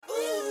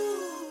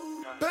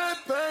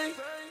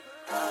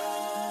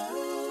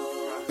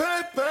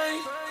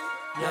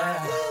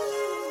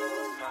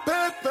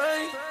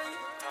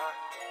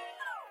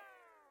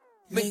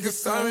Nigga,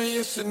 sorry,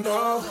 you should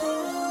know.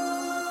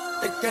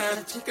 That kind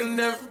of chick can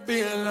never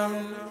be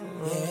alone.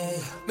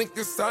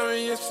 Nigga,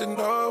 sorry, you should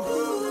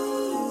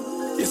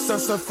know. You're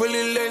so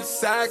fully let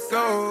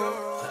psycho.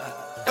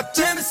 I'm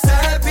trying to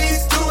side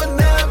piece to a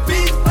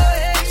 9-piece.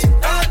 She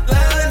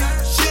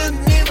outline,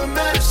 shouldn't even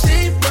matter,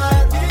 she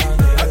mine.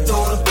 I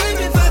told her,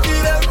 baby, fuck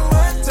it up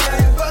one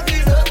time. Fuck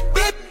it up,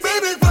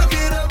 baby, fuck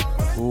it up.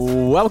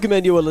 Welcome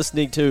in, you are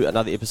listening to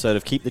another episode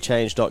of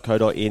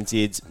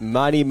KeepTheChange.co.nz's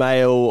Money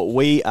Mail.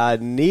 We are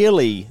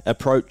nearly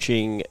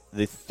approaching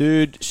the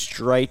third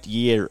straight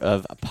year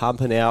of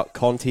pumping out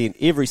content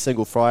every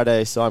single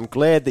Friday, so I'm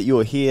glad that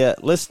you're here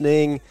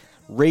listening,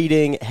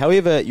 reading,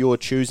 however you're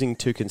choosing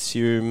to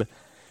consume.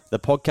 The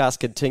podcast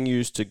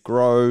continues to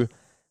grow.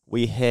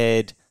 We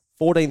had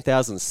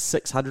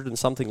 14,600 and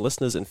something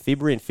listeners in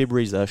February, and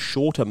February's a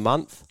shorter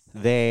month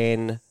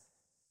than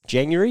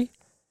January.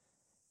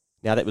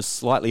 Now, that was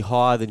slightly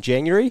higher than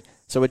January,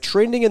 so we're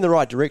trending in the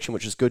right direction,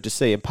 which is good to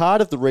see. And part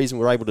of the reason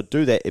we're able to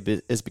do that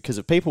is because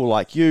of people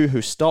like you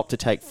who stopped to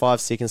take 5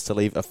 seconds to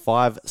leave a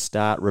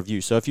 5-star review.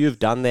 So if you've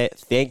done that,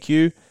 thank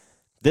you.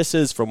 This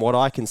is, from what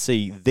I can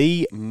see,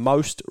 the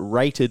most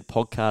rated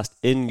podcast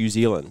in New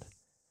Zealand.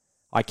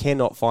 I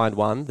cannot find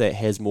one that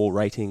has more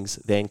ratings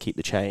than Keep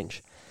the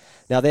Change.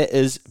 Now, that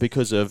is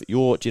because of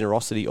your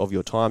generosity of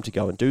your time to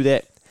go and do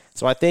that.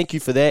 So I thank you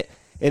for that.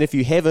 And if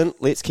you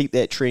haven't, let's keep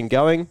that trend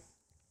going.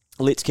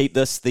 Let's keep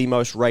this the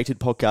most rated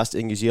podcast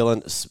in New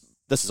Zealand.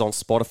 This is on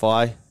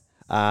Spotify.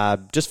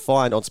 Just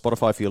find on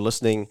Spotify, if you're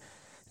listening,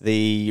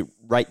 the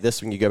rate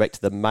this when you go back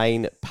to the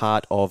main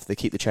part of the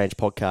Keep the Change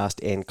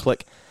podcast and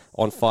click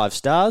on 5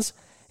 stars,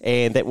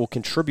 and that will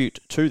contribute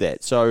to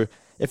that. So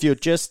if you're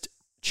just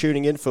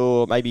tuning in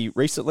for maybe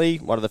recently,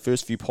 one of the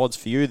first few pods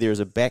for you, there is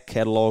a back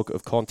catalogue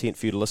of content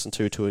for you to listen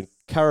to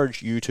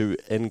encourage you to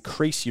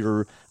increase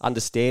your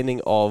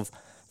understanding of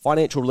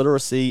financial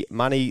literacy,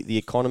 money, the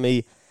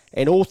economy,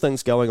 and all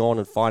things going on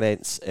in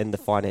finance, in the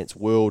finance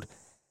world.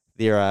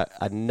 There are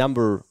a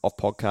number of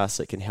podcasts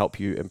that can help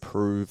you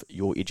improve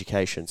your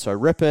education. So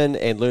rip in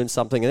and learn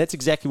something, and that's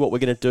exactly what we're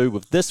going to do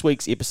with this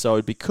week's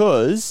episode,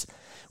 because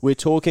we're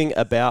talking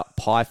about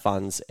PI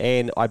funds.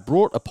 And I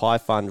brought a PI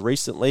fund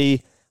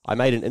recently. I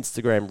made an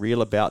Instagram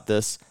reel about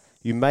this.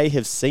 You may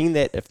have seen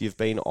that if you've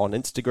been on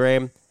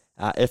Instagram.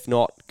 If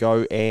not,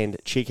 go and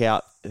check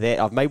out that.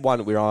 I've made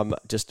one where I'm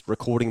just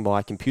recording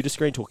my computer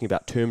screen talking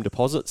about term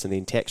deposits and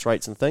then tax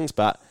rates and things,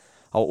 but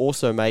I'll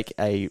also make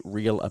a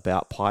reel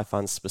about PI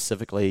funds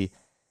specifically.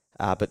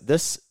 But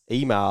this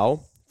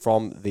email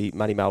from the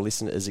Money Mail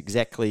listener is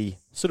exactly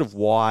sort of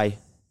why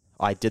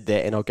I did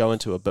that, and I'll go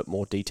into a bit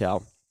more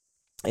detail.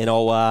 And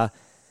I'll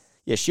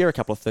share a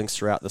couple of things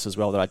throughout this as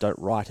well that I don't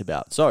write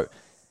about. So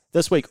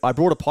this week I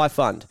brought a PI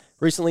fund.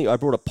 Recently I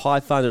brought a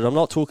PI fund, and I'm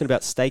not talking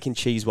about steak and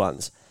cheese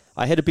ones.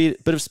 I had a bit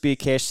of spare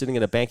cash sitting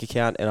in a bank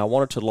account, and I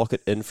wanted to lock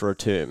it in for a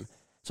term.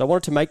 So I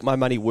wanted to make my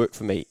money work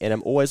for me, and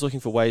I'm always looking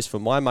for ways for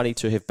my money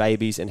to have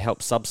babies and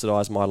help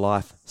subsidize my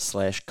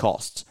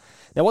life/costs.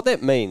 Now what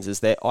that means is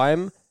that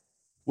I'm,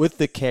 with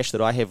the cash that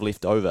I have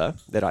left over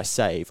that I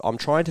save, I'm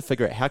trying to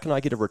figure out how can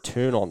I get a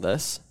return on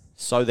this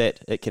so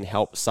that it can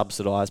help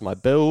subsidize my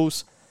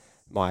bills,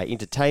 my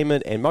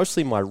entertainment, and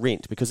mostly my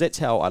rent, because that's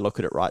how I look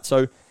at it, right?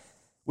 So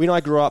when I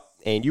grew up,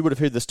 and you would have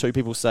heard this too,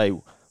 people say,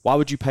 why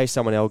would you pay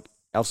someone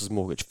else's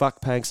mortgage? Fuck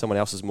paying someone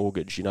else's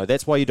mortgage. You know,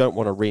 that's why you don't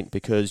want to rent,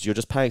 because you're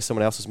just paying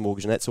someone else's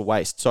mortgage, and that's a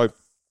waste. So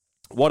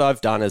what I've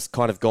done is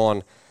kind of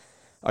gone,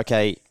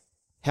 okay,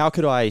 how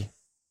could I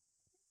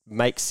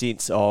make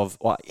sense of,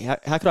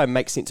 how could I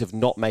make sense of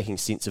not making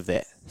sense of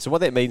that? So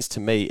what that means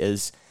to me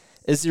is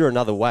there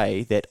another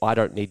way that I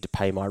don't need to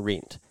pay my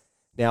rent?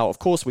 Now, of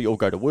course, we all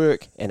go to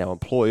work, and our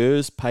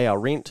employers pay our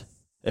rent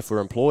if we're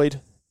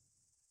employed,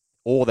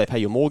 or they pay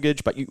your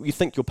mortgage, but you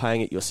think you're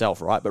paying it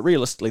yourself, right? But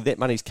realistically, that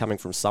money's coming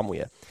from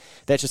somewhere.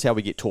 That's just how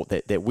we get taught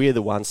that we're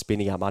the ones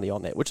spending our money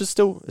on that, which is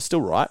still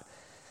right.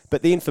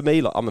 But then for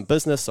me, like, I'm in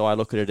business, so I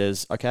look at it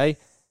as, okay,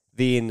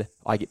 then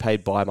I get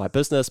paid by my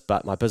business,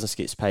 but my business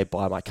gets paid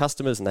by my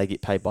customers, and they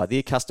get paid by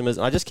their customers,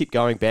 and I just keep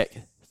going back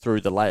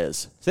through the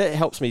layers. So that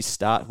helps me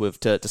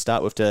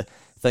to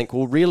think,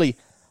 well, really,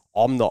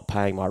 I'm not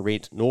paying my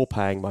rent, nor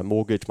paying my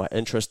mortgage, my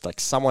interest. Like,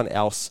 someone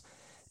else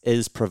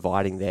is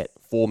providing that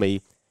for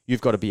me. You've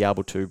got to be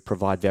able to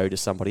provide value to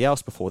somebody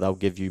else before they'll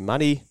give you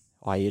money,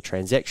 i.e. a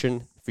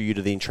transaction, for you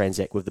to then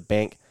transact with the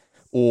bank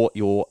or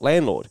your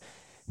landlord.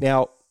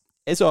 Now,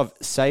 as I've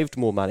saved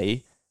more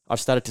money,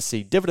 I've started to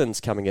see dividends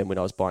coming in when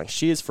I was buying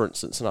shares, for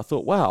instance, and I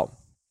thought, wow,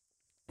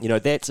 you know,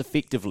 that's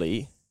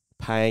effectively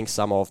paying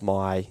some of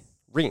my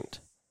rent.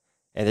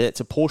 And it's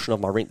a portion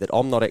of my rent that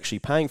I'm not actually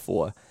paying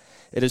for.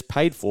 It is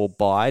paid for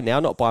by, now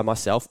not by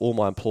myself or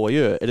my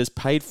employer, it is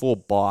paid for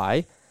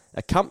by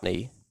a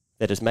company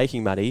that is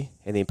making money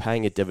and then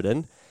paying a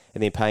dividend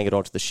and then paying it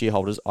on to the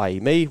shareholders, i.e.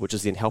 me, which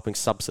is then helping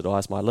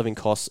subsidize my living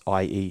costs,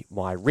 i.e.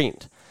 my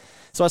rent.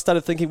 So I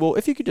started thinking, well,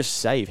 if you could just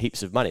save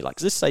heaps of money,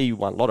 like let's say you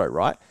won lotto,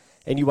 right?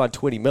 And you won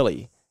 20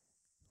 milli,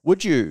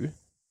 would you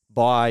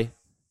buy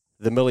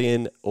the $1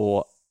 million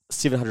or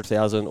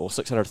 $700,000 or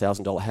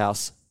 $600,000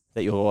 house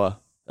that you're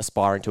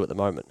aspiring to at the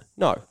moment?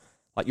 No.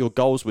 Like, your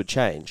goals would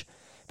change.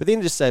 But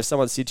then just say if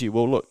someone said to you,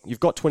 well, look, you've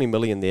got 20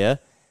 million there,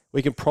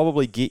 we can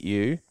probably get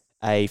you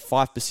a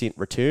 5%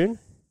 return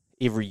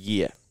every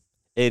year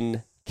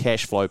in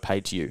cash flow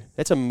paid to you.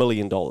 That's $1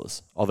 million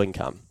of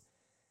income.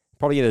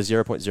 Probably at a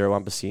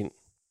 0.01%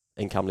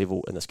 income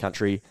level in this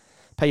country.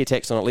 Pay your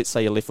tax on it. Let's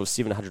say you're left with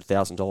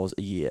 $700,000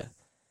 a year.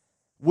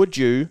 Would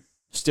you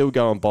still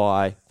go and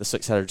buy the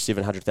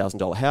 $600,000,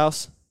 $700,000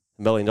 house,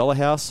 $1 million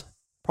house?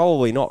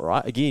 Probably not,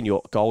 right? Again,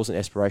 your goals and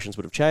aspirations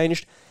would have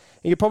changed.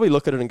 And you'd probably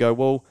look at it and go,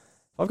 well,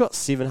 if I've got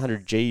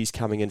 700 G's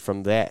coming in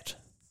from that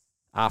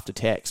after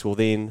tax, well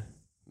then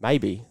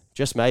maybe,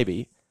 just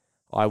maybe,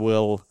 I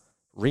will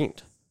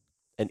rent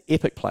an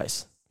epic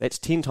place. That's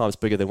 10 times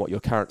bigger than what your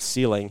current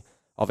ceiling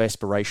of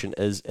aspiration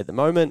is at the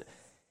moment.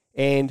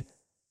 And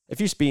if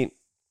you spent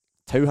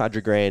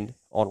 200 grand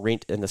on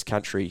rent in this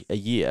country a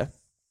year,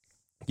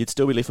 you'd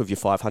still be left with your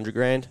 500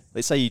 grand.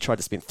 Let's say you tried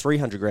to spend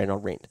 300 grand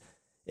on rent.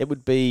 It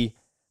would be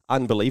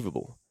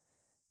unbelievable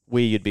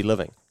where you'd be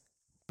living.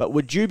 But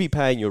would you be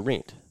paying your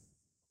rent?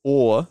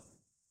 Or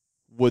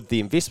would the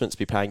investments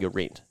be paying your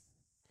rent?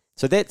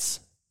 So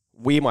that's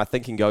where my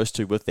thinking goes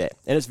to with that.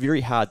 And it's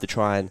very hard to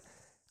try and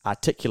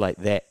articulate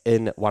that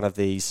in one of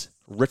these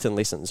written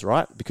lessons,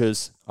 right?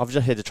 Because I've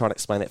just had to try and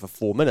explain that for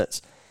 4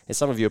 minutes. And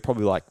some of you are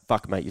probably like,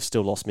 fuck mate, you've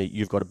still lost me,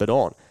 you've got a bit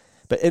on.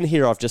 But in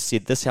here I've just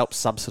said this helps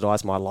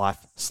subsidize my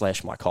life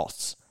 / my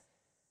costs.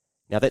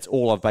 Now that's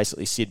all I've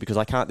basically said, because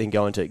I can't then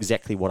go into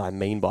exactly what I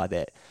mean by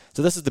that.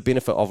 So this is the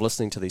benefit of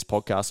listening to these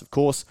podcasts, of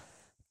course,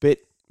 but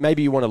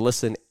maybe you want to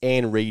listen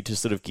and read to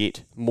sort of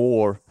get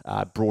more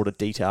broader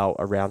detail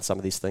around some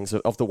of these things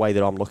of the way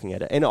that I'm looking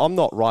at it. And I'm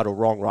not right or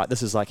wrong, right?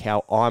 This is like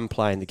how I'm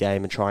playing the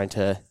game and trying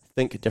to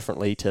think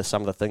differently to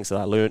some of the things that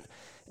I learned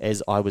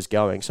as I was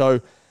going.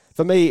 So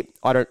for me,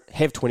 I don't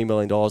have $20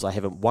 million. I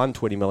haven't won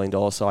 $20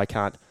 million, so I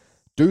can't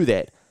do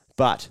that.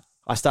 But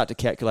I start to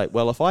calculate,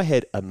 well, if I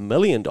had $1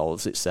 million,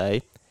 let's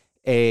say,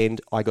 and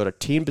I got a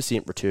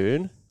 10%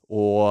 return,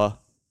 or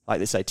like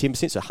let's say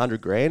 10%, so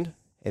 100 grand,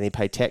 and then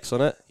pay tax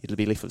on it, it'll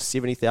be left with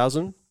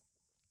 70,000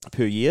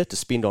 per year to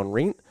spend on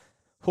rent.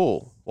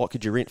 Cool. What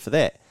could you rent for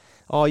that?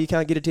 Oh, you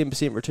can't get a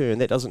 10% return.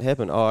 That doesn't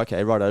happen. Oh,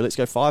 okay, righto. Let's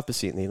go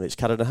 5% then. Let's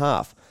cut it in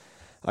half.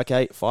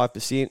 Okay,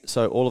 5%.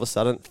 So all of a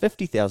sudden,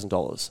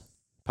 $50,000.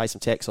 Pay some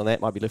tax on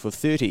that. Might be left with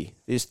 30.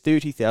 There's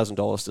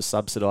 $30,000 to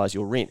subsidise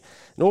your rent.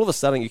 And all of a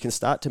sudden, you can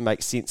start to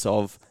make sense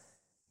of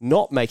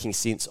not making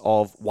sense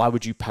of why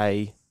would you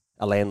pay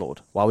a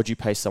landlord? Why would you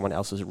pay someone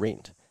else's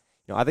rent?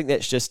 You know, I think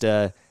that's just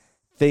a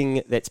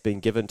thing that's been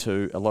given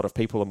to a lot of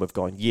people, and we've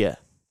gone, yeah,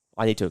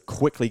 I need to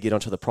quickly get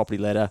onto the property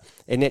ladder.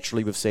 And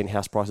naturally, we've seen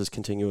house prices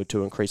continue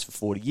to increase for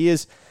 40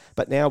 years.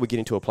 But now we're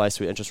getting to a place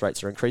where interest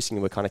rates are increasing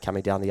and we're kind of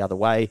coming down the other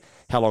way.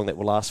 How long that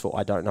will last for,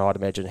 I don't know. I'd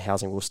imagine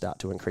housing will start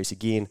to increase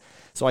again.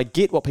 So I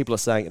get what people are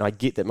saying, and I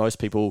get that most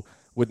people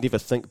would never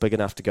think big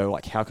enough to go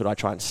like, how could I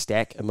try and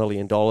stack $1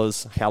 million?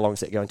 How long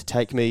is that going to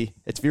take me?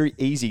 It's very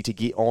easy to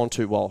get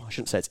onto, well, I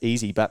shouldn't say it's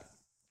easy, but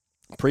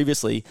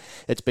previously,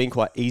 it's been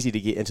quite easy to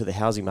get into the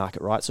housing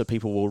market, right? So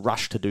people will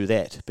rush to do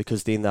that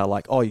because then they're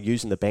like, oh, you're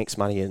using the bank's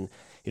money and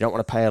you don't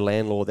want to pay a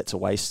landlord, that's a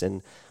waste,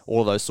 and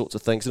all those sorts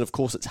of things. And of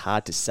course, it's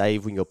hard to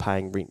save when you're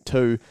paying rent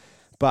too.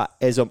 But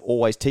as I'm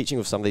always teaching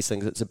with some of these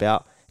things, it's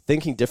about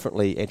thinking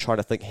differently and trying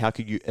to think, how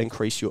could you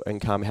increase your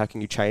income? How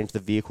can you change the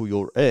vehicle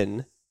you're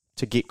in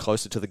to get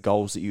closer to the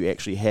goals that you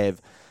actually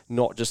have,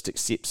 not just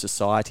accept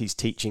society's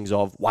teachings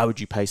of why would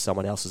you pay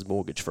someone else's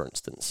mortgage, for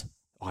instance,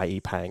 i.e.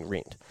 paying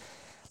rent.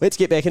 Let's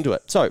get back into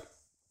it. So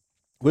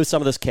with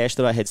some of this cash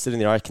that I had sitting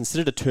there, I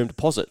considered a term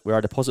deposit where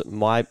I deposit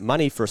my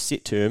money for a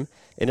set term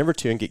and in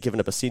return get given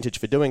a percentage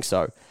for doing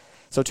so.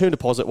 So a term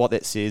deposit, what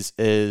that says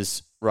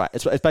is, right,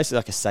 it's basically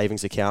like a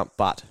savings account,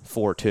 but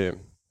for a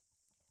term.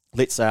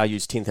 Let's say I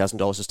use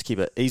 $10,000 just to keep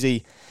it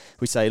easy.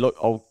 We say, look,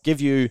 I'll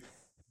give you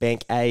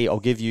Bank A, I'll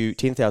give you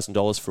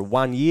 $10,000 for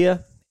 1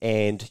 year,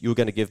 and you're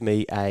going to give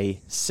me a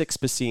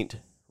 6%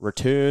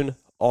 return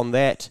on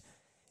that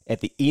at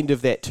the end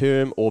of that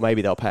term, or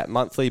maybe they'll pay it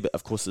monthly, but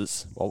of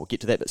course, we'll get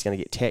to that, but it's going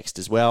to get taxed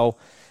as well.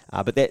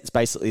 But that's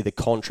basically the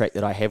contract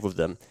that I have with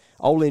them.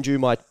 I'll lend you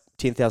my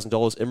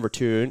 $10,000 in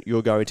return.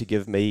 You're going to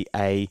give me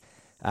a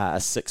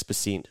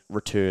 6%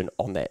 return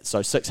on that.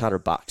 So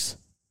 $600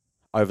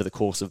 over the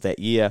course of that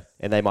year,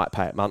 and they might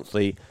pay it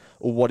monthly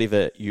or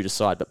whatever you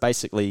decide. But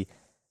basically,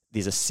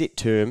 there's a set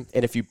term,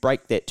 and if you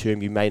break that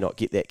term, you may not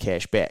get that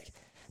cash back.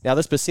 Now,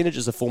 this percentage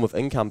is a form of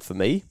income for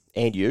me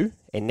and you,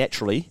 and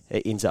naturally,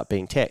 it ends up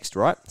being taxed,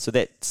 right? So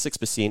that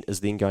 6% is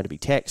then going to be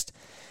taxed,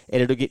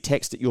 and it'll get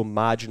taxed at your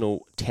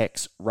marginal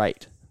tax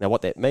rate. Now,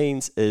 what that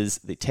means is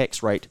the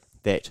tax rate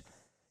that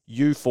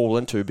you fall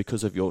into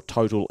because of your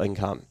total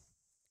income.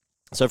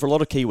 So for a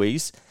lot of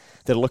Kiwis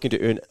that are looking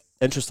to earn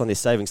interest on their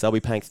savings, they'll be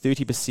paying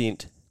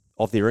 30%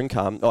 of their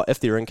income, or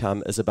if their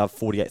income is above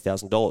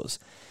 $48,000.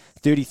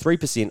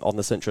 33% on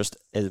this interest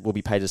will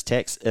be paid as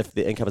tax if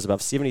the income is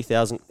above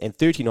 $70,000, and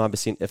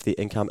 39% if the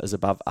income is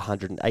above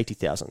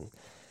 $180,000.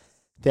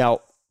 Now,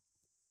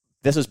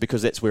 This is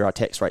because that's where our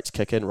tax rates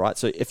kick in, right?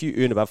 So if you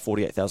earn above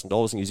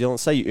 $48,000 in New Zealand,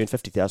 say you earn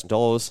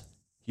 $50,000,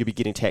 you'll be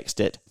getting taxed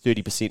at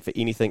 30% for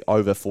anything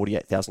over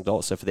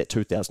 $48,000, so for that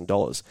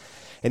 $2,000.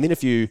 And then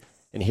if you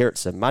inherit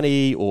some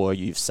money or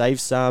you've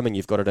saved some and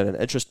you've got it in an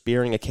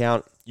interest-bearing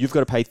account, you've got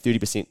to pay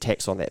 30%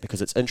 tax on that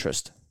because it's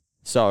interest.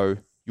 So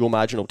your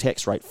marginal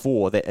tax rate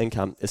for that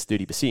income is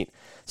 30%.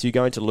 So you're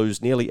going to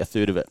lose nearly a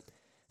third of it.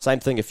 Same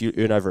thing if you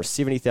earn over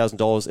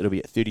 $70,000, it'll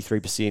be at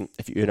 33%.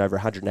 If you earn over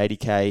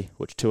 $180K,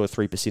 which 2 or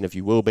 3% of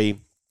you will be,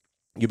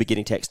 you'll be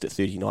getting taxed at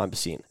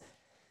 39%.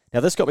 Now,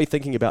 this got me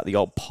thinking about the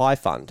old PI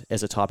fund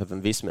as a type of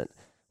investment.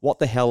 What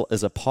the hell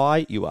is a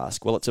PI, you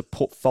ask? Well, it's a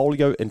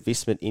portfolio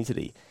investment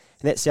entity.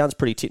 And that sounds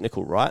pretty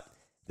technical, right?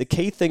 The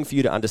key thing for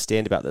you to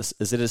understand about this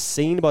is it is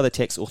seen by the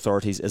tax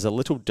authorities as a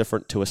little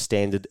different to a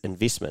standard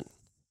investment.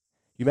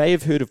 You may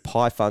have heard of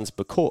PI funds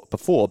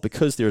before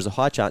because there is a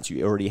high chance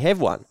you already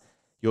have one.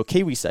 Your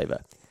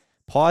KiwiSaver.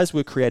 PIs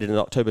were created in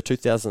October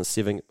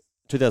 2007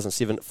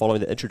 following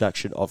the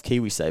introduction of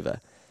KiwiSaver.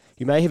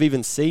 You may have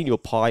even seen your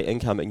PI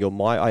income in your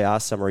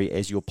MyIR summary,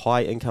 as your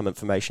PI income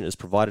information is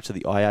provided to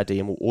the IRD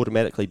and will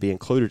automatically be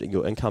included in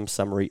your income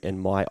summary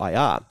in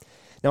MyIR.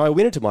 Now, I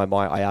went into my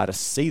MyIR to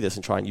see this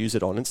and try and use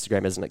it on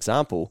Instagram as an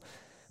example,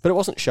 but it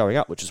wasn't showing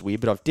up, which is weird,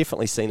 but I've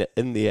definitely seen it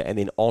in there and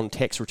then on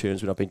tax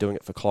returns when I've been doing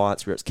it for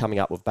clients where it's coming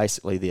up with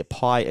basically their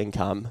PI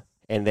income,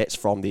 and that's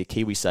from their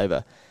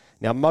KiwiSaver.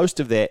 Now, most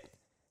of that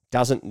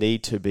doesn't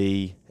need to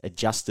be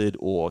adjusted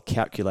or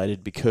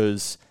calculated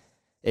because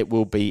it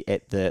will be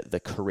at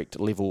the correct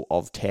level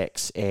of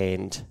tax,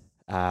 and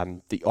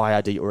the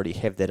IRD already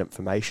have that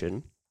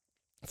information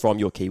from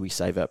your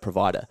KiwiSaver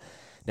provider.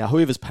 Now,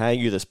 whoever's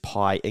paying you this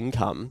PI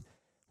income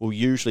will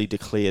usually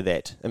declare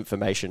that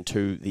information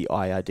to the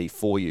IRD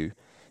for you.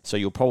 So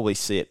you'll probably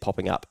see it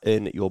popping up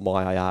in your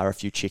MyIR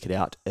if you check it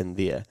out in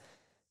there.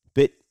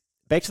 But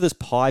back to this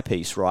PI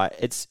piece, right?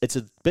 It's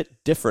a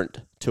bit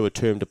different to a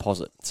term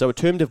deposit. So a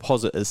term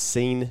deposit is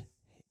seen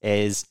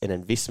as an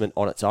investment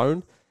on its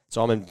own.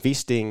 So I'm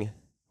investing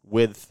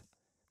with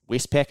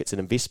Westpac. It's an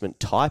investment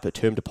type, a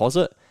term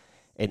deposit.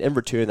 And in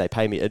return, they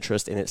pay me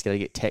interest and it's going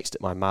to get taxed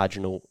at my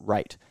marginal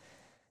rate.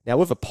 Now,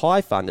 with a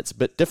PI fund, it's a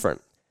bit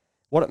different.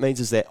 What it means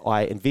is that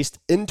I invest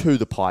into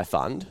the PI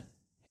fund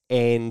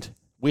and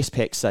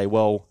Westpac say,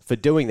 well, for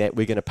doing that,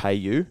 we're going to pay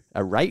you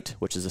a rate,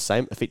 which is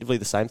effectively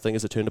the same thing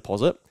as a term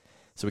deposit.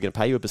 So we're going to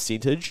pay you a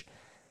percentage,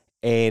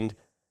 and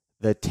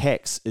the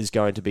tax is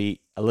going to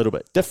be a little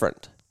bit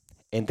different.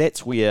 And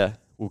that's where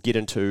we'll get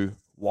into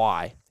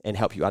why and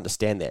help you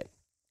understand that.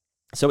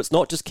 So it's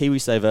not just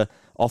KiwiSaver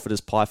offered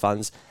as PI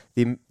funds.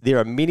 There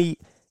are many,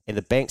 and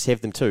the banks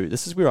have them too.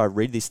 This is where I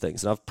read these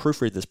things, and I've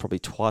proofread this probably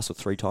 2 or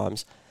 3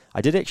 times. I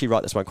did actually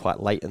write this one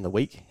quite late in the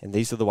week, and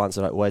these are the ones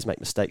that I always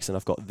make mistakes in.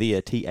 I've got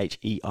there,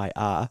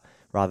 THEIR,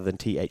 rather than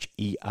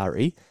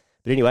THERE.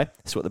 But anyway,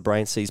 that's what the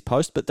brain sees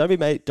post. But don't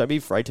be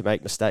afraid to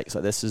make mistakes.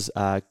 Like, this is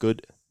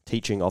good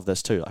teaching of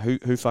this too.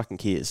 Like, who fucking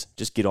cares?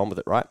 Just get on with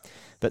it, right?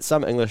 But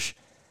some English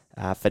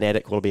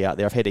fanatic will be out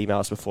there. I've had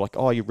emails before like,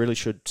 oh, you really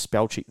should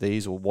spell check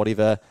these or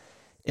whatever.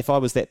 If I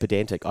was that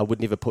pedantic, I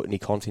would never put any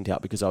content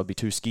out because I would be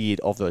too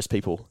scared of those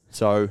people.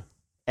 So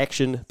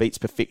action beats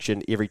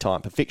perfection every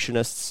time.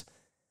 Perfectionists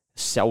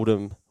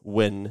seldom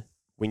win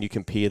when you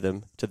compare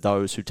them to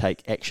those who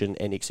take action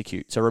and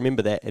execute. So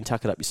remember that and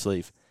tuck it up your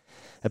sleeve.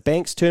 A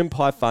bank's term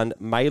PI fund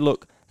may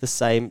look the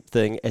same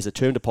thing as a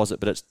term deposit,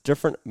 but it's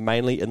different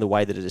mainly in the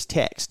way that it is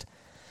taxed.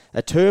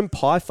 A term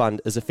PI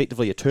fund is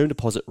effectively a term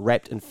deposit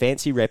wrapped in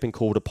fancy wrapping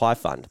called a PI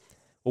fund.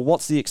 Well,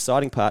 what's the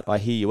exciting part, I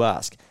hear you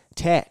ask?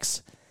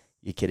 Tax.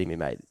 You're kidding me,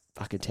 mate.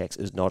 Fucking tax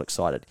is not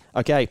excited.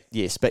 Okay,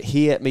 yes, but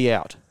hear me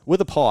out. With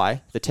a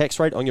PI, the tax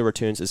rate on your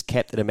returns is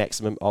capped at a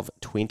maximum of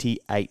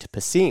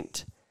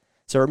 28%.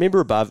 So remember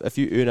above, if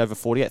you earn over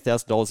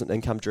 $48,000 in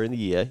income during the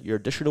year, your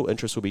additional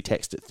interest will be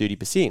taxed at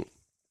 30%.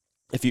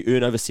 If you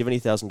earn over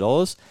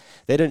 $70,000,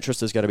 that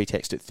interest is going to be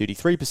taxed at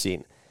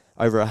 33%.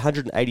 Over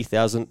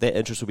 $180,000, that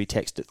interest will be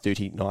taxed at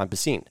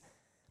 39%.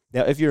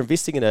 Now, if you're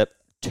investing in a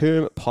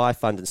term PI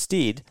fund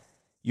instead,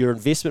 your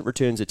investment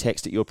returns are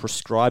taxed at your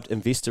prescribed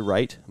investor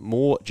rate,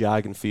 more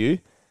jargon for you,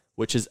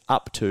 which is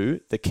up to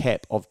the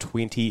cap of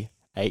 28%.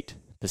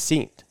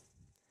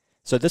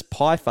 So this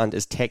PI fund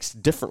is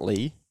taxed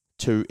differently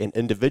to an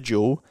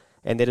individual,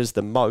 and that is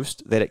the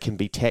most that it can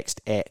be taxed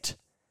at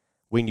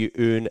when you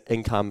earn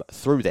income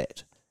through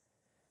that.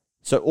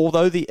 So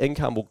although the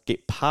income will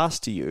get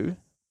passed to you,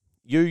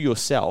 you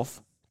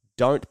yourself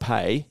don't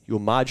pay your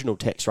marginal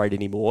tax rate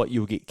anymore.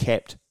 You'll get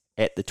capped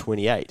at the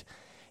 28.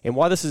 And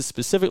why this is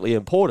specifically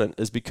important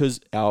is because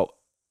our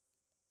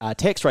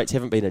tax rates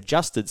haven't been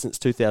adjusted since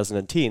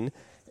 2010,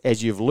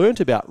 as you've learnt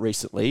about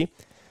recently.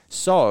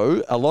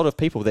 So a lot of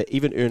people that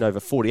even earn over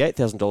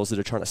 $48,000 that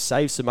are trying to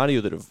save some money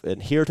or that have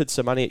inherited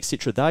some money,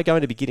 etc., they're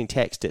going to be getting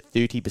taxed at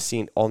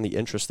 30% on the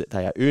interest that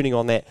they are earning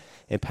on that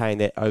and paying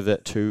that over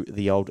to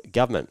the old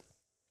government.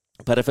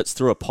 But if it's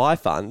through a PI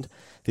fund,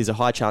 there's a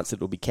high chance that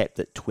it will be capped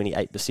at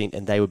 28%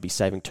 and they would be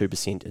saving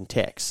 2% in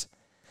tax.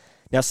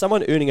 Now,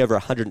 someone earning over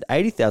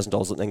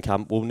 $180,000 in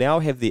income will now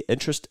have their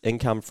interest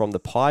income from the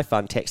PI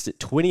fund taxed at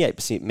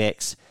 28%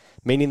 max,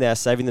 meaning they are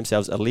saving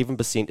themselves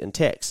 11% in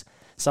tax.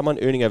 Someone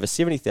earning over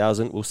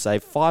 $70,000 will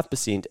save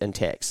 5% in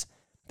tax.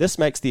 This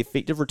makes the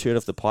effective return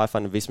of the PI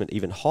fund investment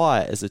even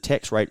higher as the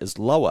tax rate is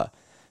lower,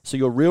 so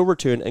your real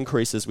return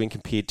increases when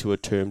compared to a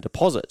term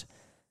deposit.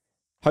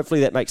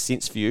 Hopefully that makes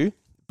sense for you,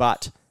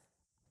 but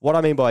what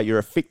I mean by your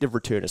effective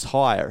return is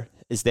higher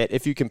is that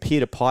if you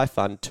compare a PI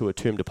fund to a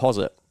term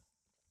deposit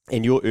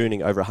and you're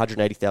earning over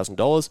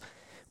 $180,000,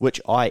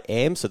 which I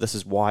am, so this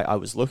is why I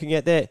was looking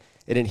at that,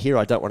 and in here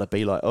I don't want to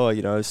be like,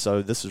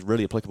 so this is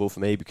really applicable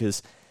for me,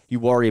 because you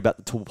worry about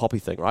the tall poppy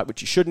thing, right? Which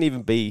shouldn't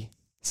even be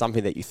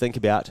something that you think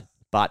about,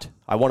 but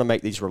I want to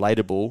make these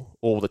relatable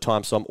all the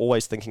time, so I'm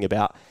always thinking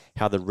about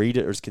how the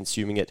reader is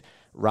consuming it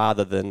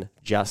rather than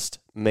just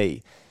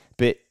me.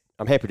 But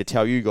I'm happy to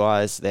tell you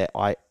guys that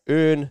I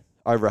earn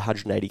over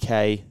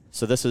 180K,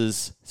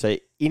 so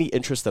any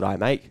interest that I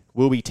make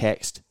will be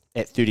taxed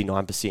at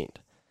 39%.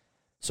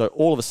 So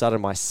all of a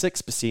sudden my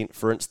 6%,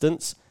 for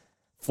instance,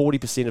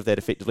 40% of that,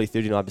 effectively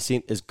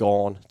 39%, is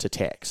gone to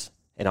tax,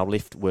 and I'm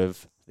left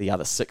with the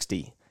other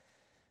 60.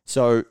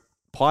 So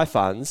PI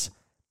funds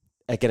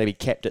are going to be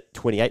capped at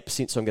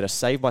 28%, so I'm going to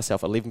save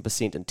myself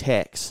 11% in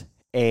tax,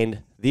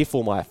 and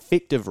therefore my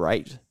effective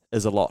rate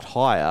is a lot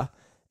higher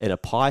in a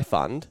PI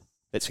fund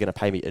that's going to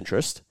pay me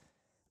interest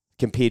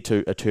compared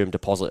to a term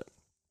deposit.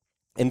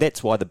 And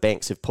that's why the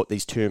banks have put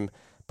these term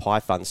PI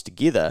funds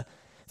together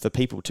for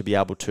people to be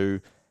able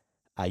to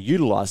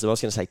utilize them. I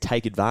was going to say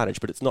take advantage,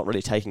 but it's not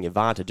really taking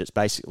advantage. It's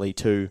basically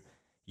to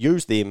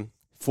use them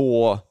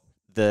for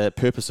the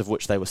purpose of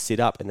which they were set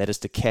up, and that is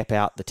to cap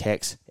out the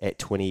tax at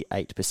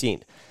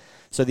 28%.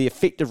 So the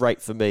effective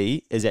rate for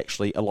me is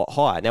actually a lot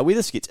higher. Now, where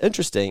this gets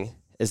interesting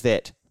is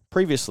that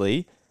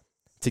previously,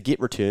 to get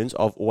returns,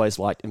 I've always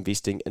liked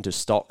investing into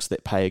stocks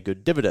that pay a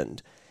good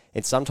dividend.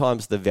 And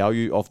sometimes the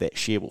value of that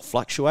share will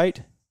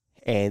fluctuate,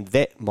 and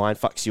that mind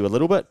fucks you a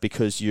little bit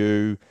because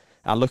you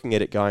are looking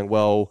at it going,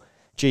 well,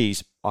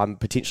 geez, I'm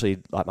potentially,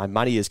 like, my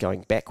money is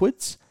going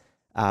backwards,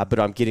 but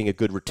I'm getting a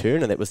good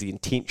return, and that was the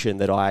intention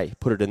that I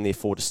put it in there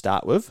for to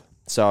start with.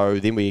 So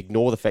then we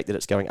ignore the fact that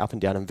it's going up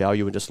and down in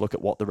value and just look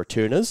at what the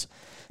return is,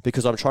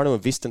 because I'm trying to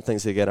invest in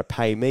things that are going to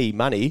pay me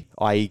money,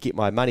 i.e. get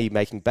my money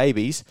making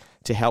babies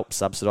to help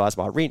subsidize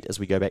my rent as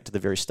we go back to the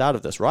very start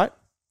of this, right?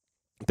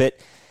 But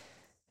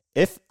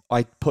if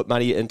I put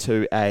money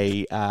into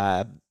a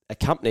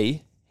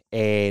company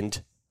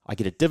and I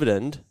get a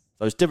dividend,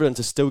 those dividends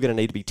are still going to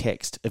need to be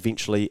taxed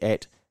eventually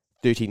at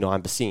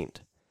 39%.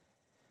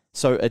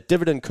 So a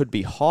dividend could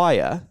be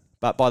higher,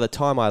 but by the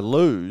time I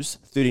lose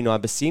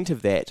 39%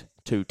 of that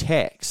to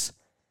tax,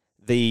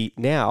 the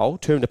now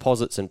term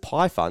deposits and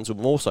PI funds, or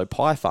more so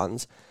PI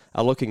funds,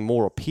 are looking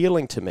more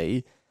appealing to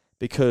me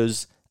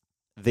because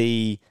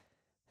the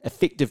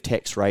effective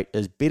tax rate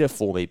is better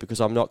for me,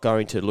 because I'm not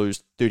going to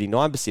lose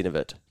 39% of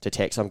it to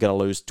tax, I'm going to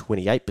lose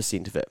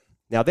 28% of it.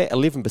 Now that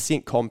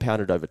 11%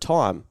 compounded over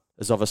time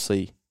is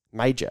obviously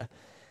major.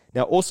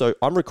 Now also,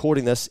 I'm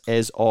recording this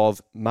as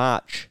of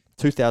March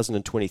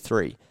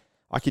 2023.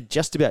 I could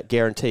just about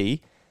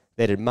guarantee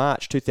that in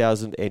March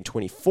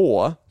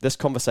 2024, this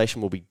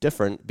conversation will be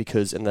different,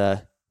 because in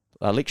the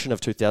election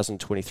of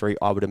 2023,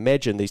 I would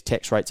imagine these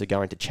tax rates are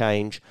going to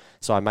change,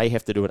 so I may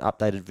have to do an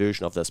updated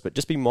version of this. But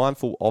just be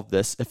mindful of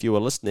this if you are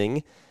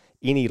listening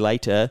any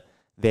later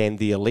than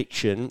the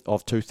election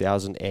of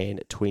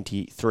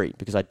 2023,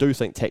 because I do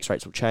think tax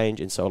rates will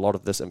change, and so a lot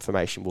of this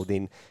information will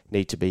then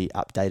need to be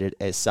updated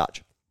as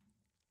such.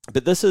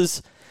 But this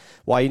is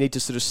why you need to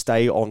sort of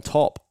stay on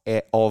top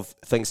of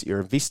things that you're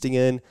investing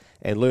in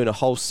and learn a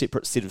whole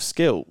separate set of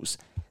skills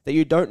that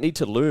you don't need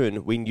to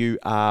learn when you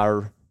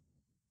are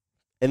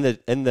in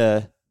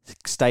the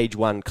stage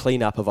one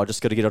cleanup of, I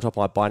just got to get on top of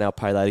my buy now,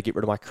 pay later, get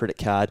rid of my credit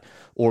card,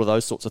 all of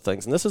those sorts of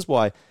things. And this is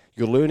why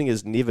your learning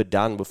is never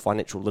done with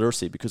financial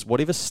literacy, because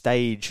whatever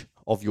stage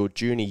of your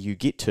journey you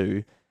get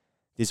to,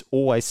 there's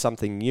always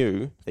something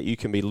new that you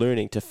can be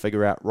learning to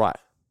figure out, right,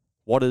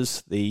 what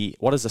is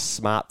a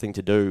smart thing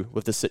to do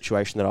with the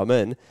situation that I'm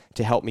in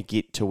to help me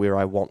get to where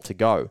I want to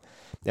go.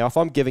 Now, if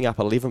I'm giving up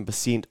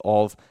 11%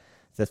 of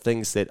the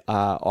things that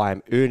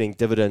I'm earning,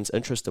 dividends,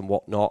 interest and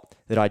whatnot,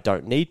 that I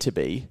don't need to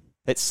be,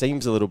 that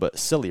seems a little bit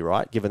silly,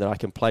 right? Given that I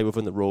can play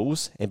within the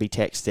rules and be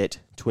taxed at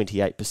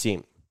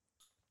 28%.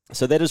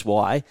 So that is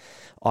why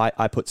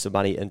I put some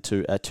money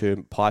into a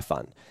term PI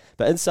fund.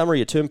 But in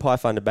summary, a term PI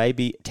fund may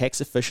be a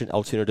tax-efficient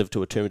alternative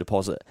to a term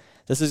deposit.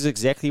 This is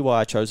exactly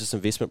why I chose this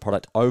investment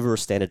product over a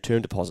standard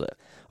term deposit.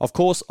 Of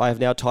course, I have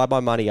now tied my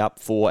money up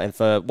for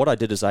what I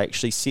did is I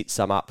actually set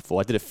some up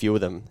for, I did a few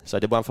of them. So I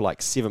did one for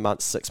like 7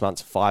 months, 6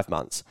 months, 5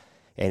 months,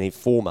 and then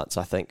 4 months,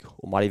 I think,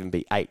 or might even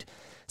be 8.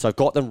 So I've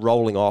got them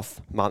rolling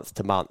off month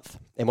to month.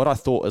 And what I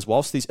thought is,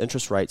 whilst these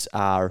interest rates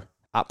are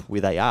up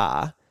where they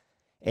are,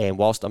 and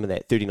whilst I'm in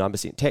that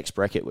 39% tax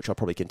bracket, which I'll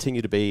probably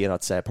continue to be, and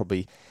I'd say I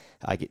probably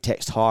get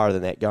taxed higher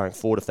than that going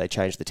forward if they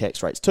change the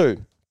tax rates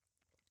too,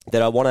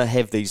 that I want to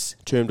have these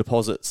term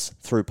deposits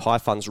through PI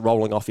funds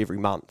rolling off every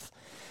month.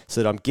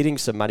 so that I'm getting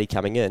some money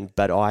coming in,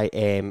 but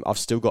I've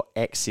still got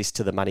access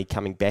to the money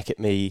coming back at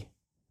me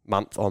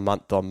month on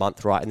month on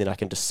month, right? And then I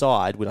can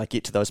decide when I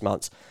get to those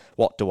months,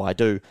 what do I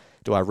do?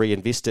 Do I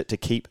reinvest it to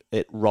keep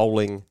it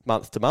rolling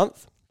month to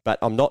month? But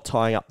I'm not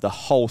tying up the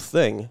whole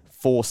thing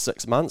for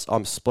 6 months.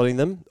 I'm splitting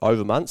them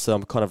over months, so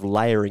I'm kind of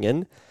layering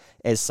in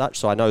as such.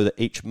 So I know that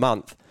each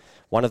month,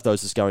 one of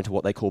those is going to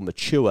what they call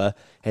mature,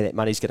 and that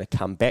money's going to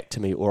come back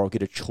to me, or I'll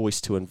get a choice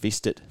to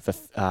invest it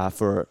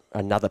for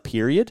another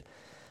period.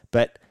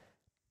 But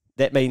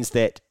that means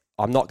that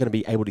I'm not going to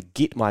be able to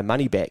get my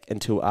money back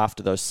until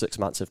after those 6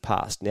 months have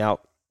passed. Now,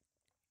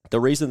 the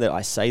reason that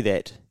I say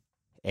that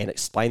and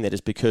explain that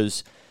is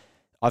because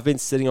I've been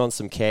sitting on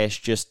some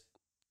cash just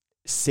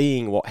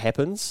seeing what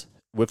happens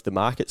with the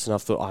markets, and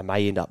I've thought I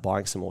may end up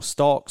buying some more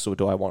stocks, or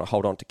do I want to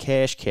hold on to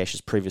cash? Cash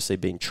has previously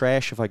been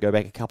trash if I go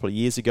back a couple of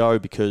years ago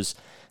because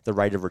the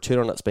rate of return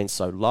on it's been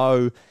so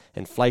low.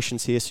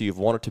 Inflation's here, so you've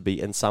wanted to be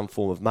in some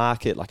form of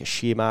market, like a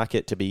share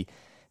market, to be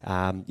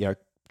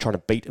trying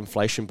to beat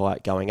inflation by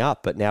it going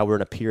up. But now we're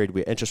in a period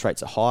where interest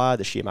rates are higher,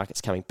 the share market's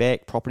coming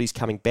back, property's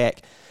coming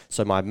back.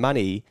 So my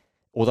money,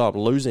 although I'm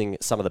losing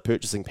some of the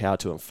purchasing power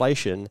to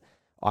inflation,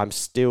 I'm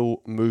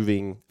still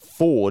moving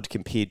forward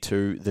compared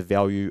to the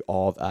value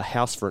of a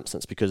house, for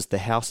instance, because the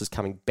house is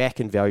coming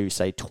back in value,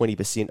 say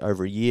 20%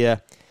 over a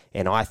year,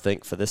 and I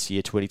think for this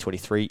year,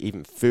 2023,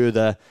 even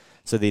further.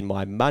 So then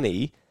my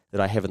money that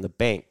I have in the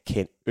bank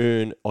can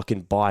earn or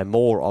can buy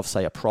more of,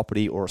 say, a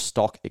property or a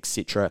stock,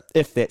 etc.,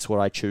 if that's what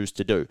I choose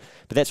to do.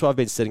 But that's why I've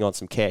been sitting on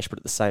some cash, but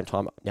at the same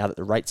time, now that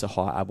the rates are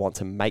high, I want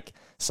to make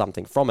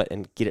something from it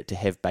and get it to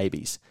have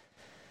babies.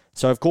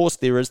 So, of course,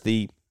 there is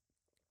the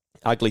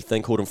ugly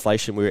thing called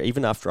inflation, where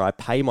even after I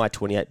pay my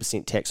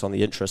 28% tax on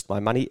the interest, my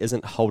money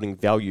isn't holding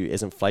value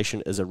as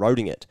inflation is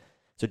eroding it.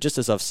 So just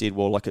as I've said,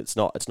 well, like it's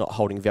not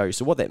holding value.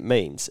 So what that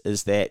means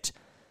is that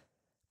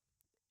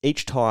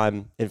each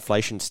time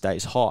inflation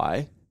stays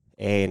high,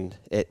 and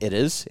it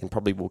is, and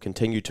probably will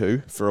continue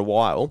to for a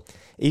while,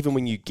 even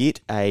when you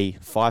get a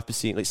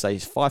 5%, let's say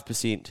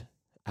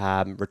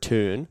 5%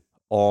 return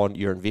on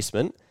your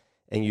investment,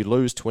 and you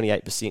lose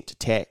 28% to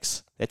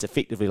tax, that's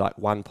effectively like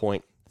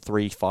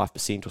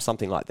 1.35% or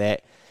something like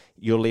that.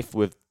 You're left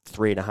with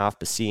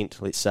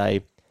 3.5%, let's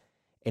say,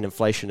 and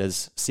inflation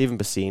is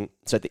 7%.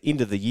 So at the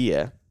end of the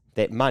year,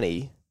 that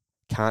money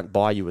can't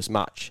buy you as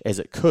much as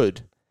it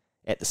could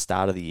at the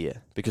start of the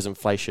year, because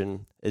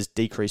inflation is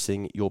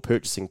decreasing your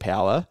purchasing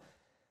power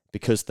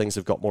because things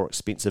have got more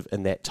expensive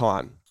in that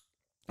time.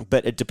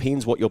 But it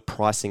depends what you're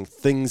pricing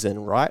things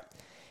in, right?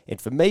 And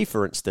for me,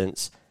 for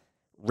instance,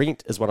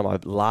 rent is one of my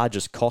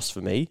largest costs for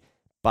me,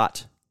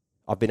 but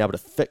I've been able to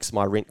fix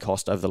my rent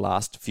cost over the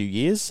last few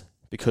years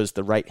because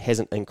the rate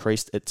hasn't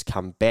increased, it's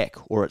come back,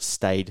 or it's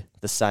stayed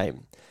the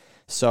same.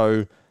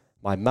 So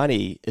my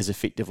money is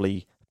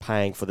effectively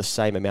paying for the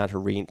same amount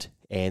of rent,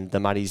 and the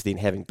money's then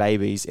having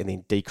babies and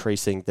then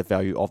decreasing the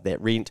value of that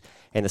rent.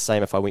 And the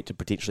same if I went to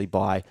potentially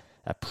buy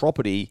a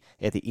property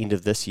at the end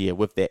of this year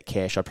with that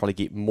cash, I'd probably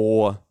get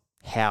more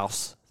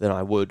house than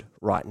I would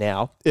right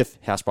now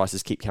if house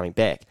prices keep coming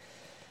back.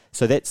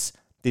 So there's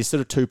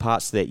sort of two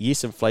parts to that.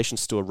 Yes, inflation's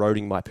still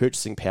eroding my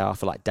purchasing power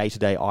for like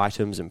day-to-day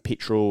items and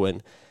petrol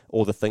and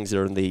all the things that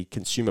are in the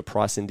consumer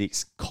price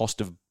index cost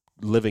of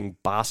living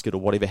basket, or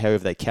whatever,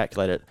 however they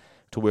calculate it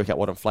to work out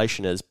what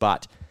inflation is.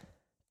 But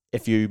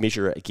if you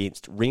measure it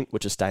against rent,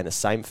 which is staying the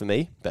same for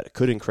me, but it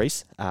could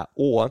increase,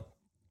 or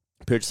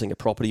purchasing a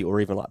property, or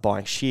even like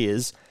buying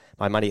shares,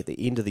 my money at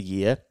the end of the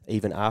year,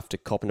 even after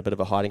copping a bit of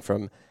a hiding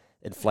from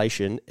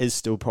inflation, is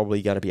still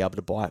probably going to be able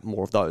to buy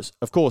more of those.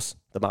 Of course,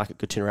 the market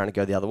could turn around and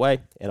go the other way,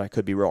 and I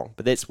could be wrong.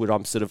 But that's where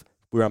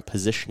I'm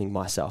positioning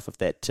myself, if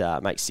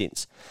that makes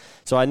sense.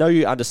 So I know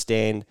you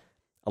understand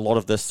a lot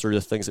of this through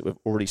the things that we've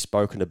already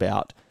spoken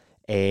about,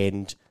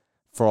 and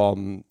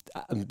from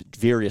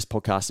various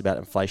podcasts about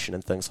inflation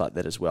and things like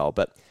that as well.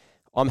 But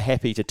I'm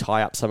happy to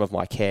tie up some of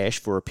my cash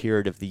for a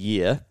period of the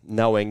year,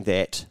 knowing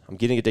that I'm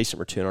getting a decent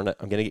return on it.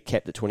 I'm going to get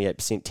capped at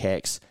 28%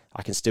 tax.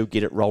 I can still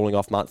get it rolling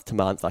off month to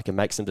month. I can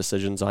make some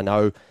decisions. I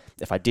know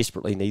if I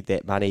desperately need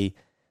that money,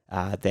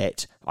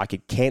 that I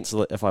could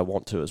cancel it if I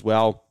want to as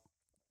well.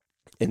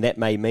 And that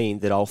may mean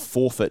that I'll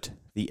forfeit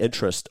the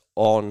interest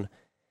on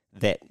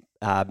that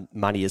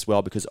money as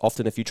well, because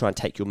often if you try and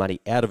take your money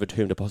out of a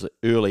term deposit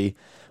early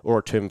or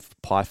a term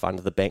PI fund,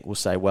 the bank will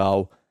say,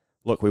 well,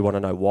 look, we want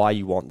to know why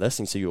you want this,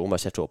 and so you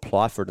almost have to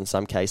apply for it in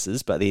some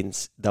cases, but then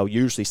they'll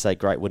usually say,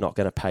 great, we're not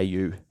going to pay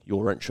you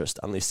your interest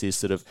unless there's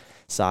sort of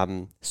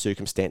some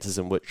circumstances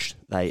in which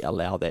they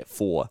allow that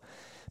for.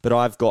 But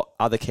I've got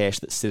other cash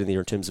that's sitting there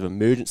in terms of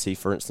emergency,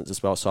 for instance,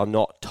 as well, so I'm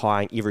not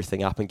tying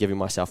everything up and giving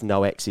myself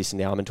no access, and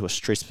now I'm into a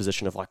stress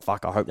position of like,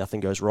 fuck, I hope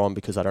nothing goes wrong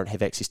because I don't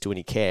have access to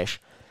any cash.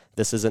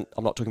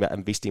 I'm not talking about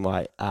investing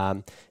my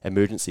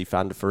emergency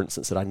fund, for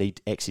instance, that I need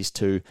access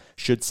to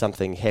should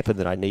something happen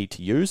that I need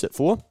to use it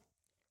for.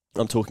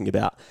 I'm talking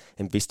about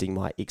investing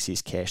my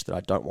excess cash that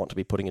I don't want to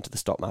be putting into the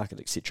stock market,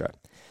 etc.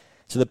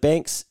 So the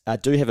banks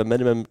do have a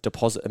minimum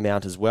deposit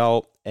amount as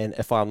well, and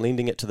if I'm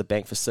lending it to the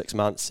bank for 6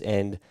 months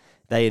and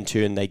they in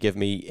turn, they give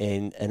me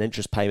an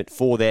interest payment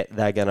for that.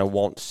 They're going to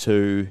want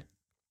to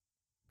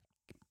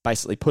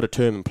basically put a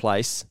term in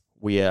place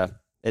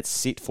where it's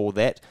set for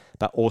that,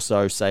 but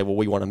also say, well,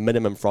 we want a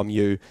minimum from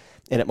you,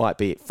 and it might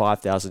be at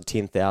 5,000,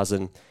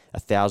 10,000,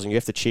 1,000. You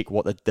have to check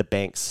what the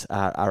banks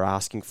are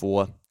asking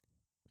for,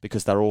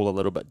 because they're all a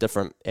little bit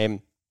different.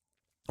 And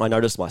I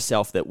noticed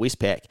myself that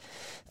Westpac,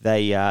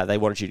 they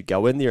wanted you to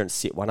go in there and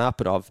set one up,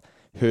 and I've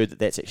heard that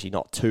that's actually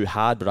not too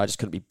hard, but I just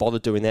couldn't be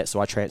bothered doing that, so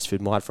I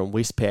transferred mine from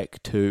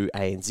Westpac to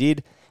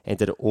ANZ and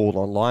did it all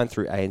online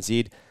through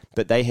ANZ.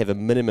 But they have a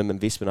minimum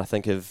investment, I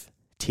think, of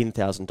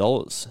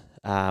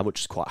 $10,000,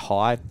 which is quite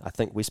high. I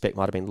think Westpac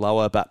might have been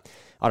lower, but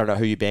I don't know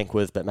who you bank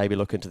with, but maybe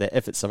look into that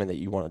if it's something that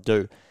you want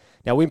to do.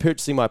 Now, when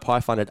purchasing my Pi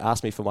fund, it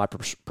asked me for my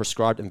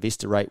prescribed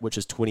investor rate, which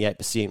is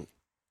 28%,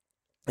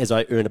 as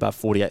I earn above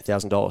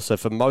 $48,000. So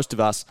for most of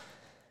us,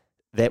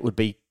 that would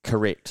be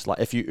correct. Like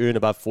if you earn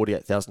above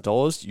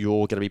 $48,000,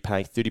 you're going to be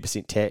paying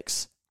 30%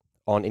 tax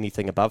on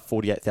anything above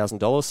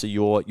 $48,000. So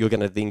you're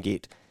going to then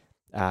get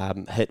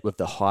hit with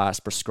the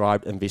highest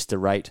prescribed investor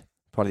rate.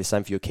 Probably the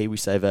same for your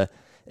KiwiSaver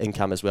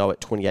income as well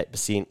at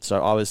 28%.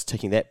 So I was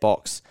ticking that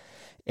box.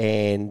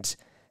 And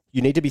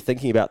you need to be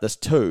thinking about this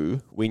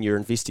too when you're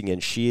investing in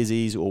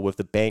Sharesies or with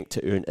the bank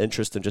to earn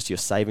interest in just your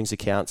savings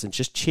accounts, and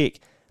just check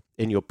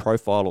in your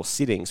profile or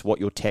settings what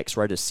your tax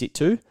rate is set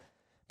to,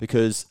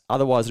 because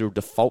otherwise it will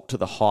default to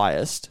the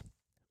highest,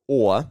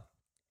 or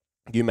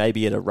you may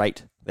be at a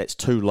rate that's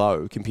too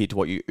low compared to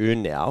what you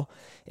earn now.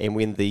 And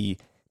when the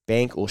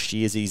bank or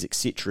Sharesies,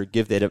 etc.,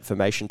 give that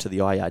information to the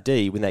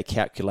IRD, when they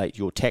calculate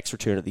your tax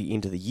return at the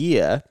end of the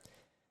year,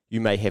 you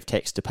may have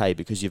tax to pay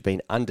because you've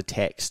been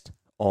undertaxed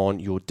on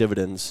your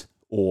dividends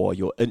or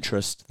your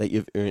interest that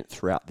you've earned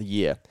throughout the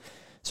year.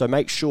 So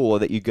make sure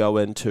that you go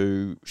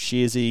into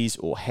Sharesies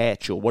or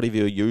Hatch or whatever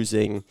you're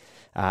using,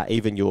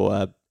 even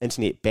your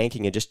internet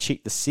banking, and just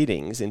check the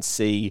settings and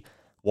see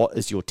what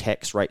is your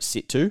tax rate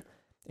set to.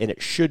 And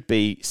it should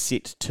be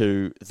set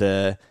to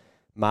the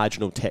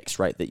marginal tax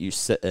rate that you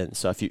sit in.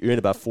 So if you earn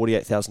above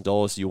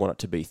 $48,000, you want it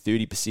to be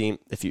 30%.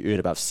 If you earn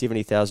above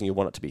 $70,000, you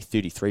want it to be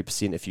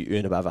 33%. If you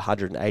earn above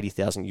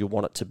 $180,000, you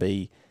want it to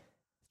be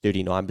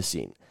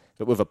 39%.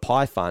 But with a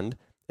Pi fund,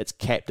 it's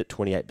capped at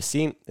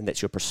 28%, and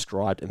that's your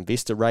prescribed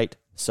investor rate.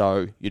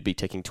 So you'd be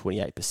ticking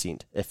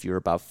 28% if you're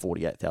above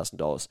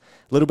 $48,000. A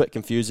little bit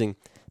confusing,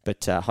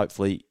 but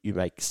hopefully you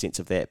make sense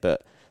of that.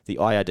 But the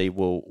IRD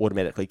will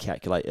automatically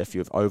calculate if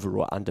you've over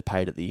or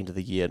underpaid at the end of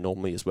the year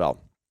normally as well.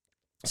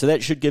 So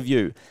that should give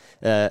you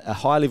a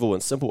high level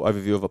and simple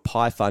overview of a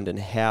Pi fund and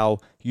how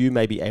you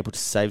may be able to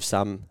save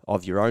some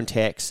of your own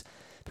tax.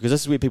 Because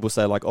this is where people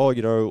say, like, oh,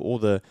 all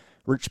the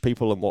rich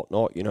people and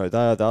whatnot,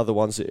 they're the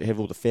ones that have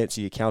all the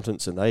fancy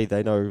accountants, and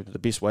they know the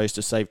best ways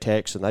to save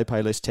tax, and they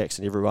pay less tax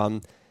than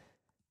everyone.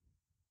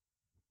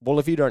 Well,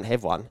 if you don't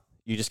have one,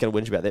 you're just going to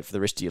whinge about that for the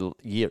rest of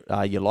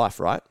your life,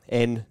 right?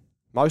 And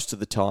most of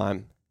the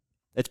time,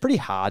 it's pretty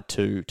hard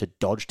to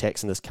dodge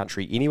tax in this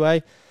country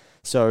anyway.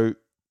 So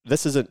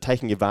this isn't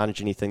taking advantage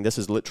of anything. This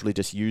is literally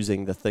just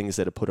using the things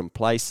that are put in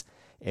place.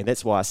 And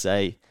that's why I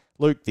say,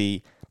 Luke,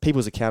 the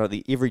people's accountant,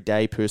 the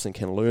everyday person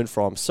can learn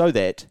from, so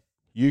that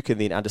you can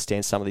then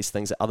understand some of these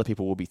things that other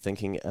people will be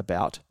thinking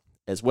about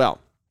as well.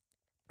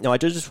 Now, I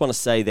do just want to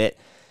say that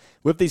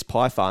with these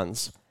Pi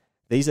funds,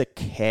 these are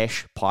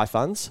cash Pi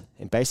funds.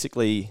 And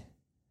basically,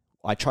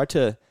 it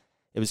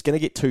was going to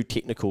get too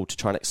technical to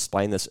try and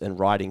explain this in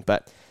writing,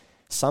 but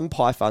some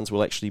Pi funds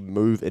will actually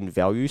move in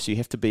value. So you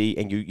have to be,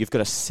 and you've got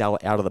to sell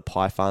out of the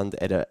Pi fund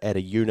at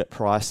a unit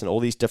price and all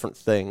these different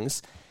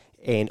things.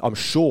 And I'm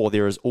sure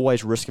there is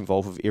always risk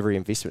involved with every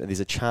investment, and there's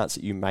a chance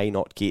that you may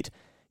not get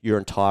your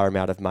entire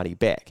amount of money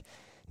back.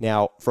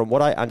 Now, from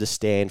what I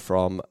understand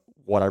from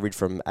what I read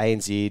from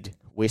ANZ,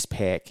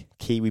 Westpac,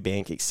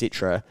 Kiwibank,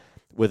 etc.,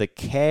 with a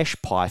cash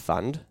Pi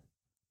fund,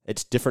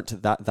 it's different to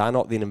that. They're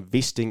not then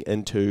investing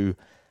into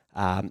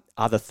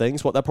other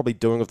things. What they're probably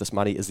doing with this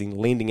money is then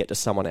lending it to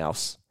someone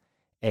else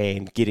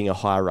and getting a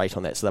higher rate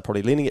on that. So they're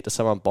probably lending it to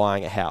someone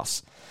buying a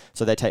house.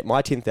 So they take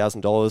my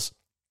 $10,000,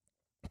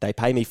 they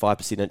pay me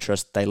 5%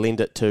 interest, they lend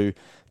it to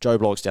Joe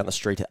Blogs down the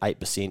street at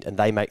 8%, and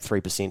they make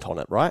 3% on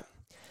it, right?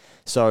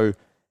 So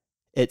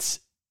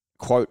it's,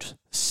 quote,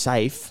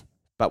 safe,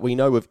 but we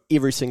know with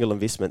every single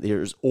investment,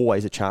 there is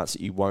always a chance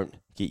that you won't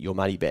get your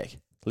money back.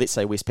 Let's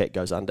say Westpac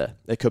goes under.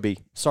 It could be,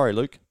 sorry,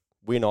 Luke,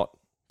 we're not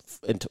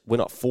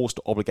forced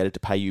or obligated to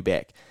pay you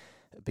back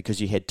because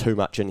you had too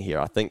much in here.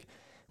 I think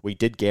we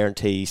did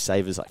guarantee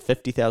savers like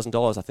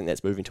 $50,000. I think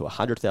that's moving to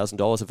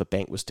 $100,000 if a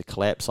bank was to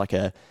collapse, like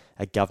a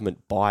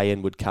government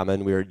buy-in would come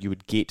in where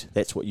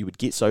that's what you would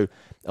get. So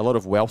a lot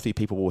of wealthy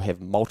people will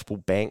have multiple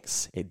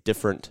banks at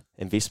different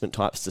investment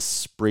types to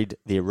spread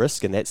their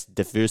risk, and that's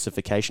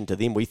diversification to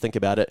them. We think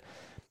about it,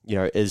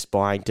 is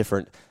buying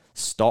different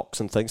stocks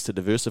and things to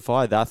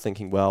diversify. They're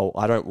thinking, well,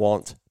 I don't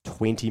want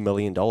 $20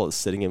 million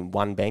sitting in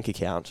one bank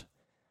account.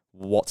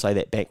 What say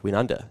that bank went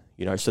under?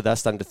 So they're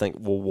starting to think,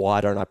 well,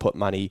 why don't I put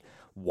money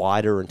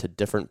wider into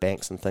different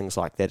banks and things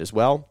like that as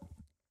well?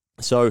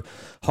 So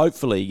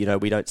hopefully,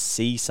 we don't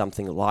see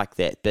something like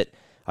that. But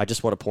I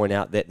just want to point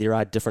out that there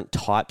are different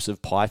types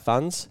of PI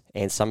funds,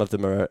 and some of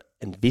them are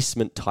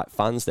investment type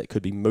funds that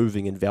could be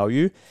moving in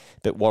value.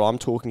 But what I'm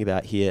talking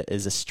about here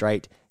is a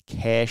straight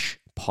cash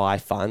PI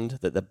fund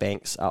that the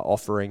banks are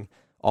offering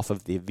off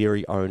of their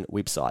very own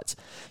websites.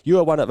 You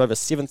are one of over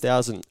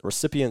 7,000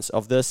 recipients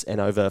of this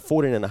and over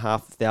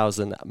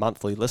 14,500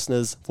 monthly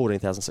listeners,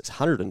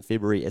 14,600 in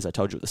February, as I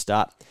told you at the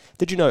start.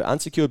 Did you know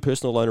unsecured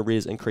personal loan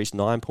arrears increased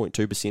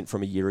 9.2%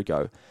 from a year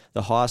ago,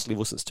 the highest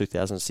level since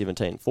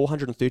 2017?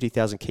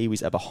 430,000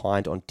 Kiwis are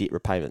behind on debt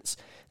repayments.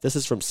 This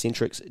is from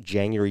Centric's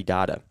January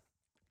data.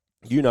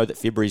 You know that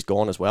February's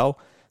gone as well.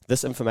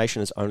 This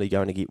information is only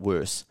going to get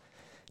worse.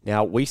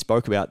 Now, we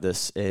spoke about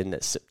this in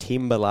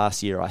September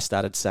last year. I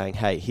started saying,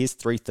 hey, here's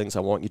 3 things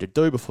I want you to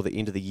do before the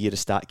end of the year to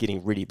start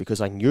getting ready,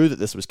 because I knew that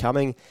this was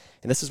coming.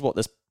 And this is what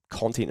this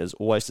content is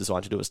always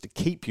designed to do, is to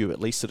keep you at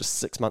least sort of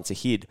 6 months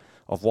ahead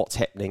of what's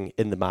happening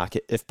in the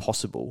market, if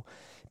possible.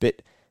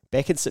 But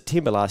back in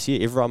September last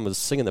year, everyone was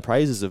singing the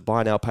praises of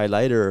buy now, pay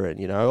later. And,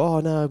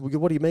 oh, no,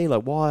 what do you mean?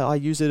 Like, why? I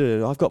use it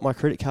and I've got my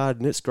credit card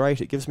and it's great.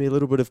 It gives me a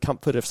little bit of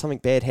comfort if something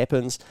bad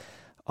happens.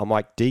 I'm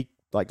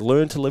like,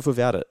 learn to live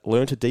without it.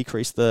 Learn to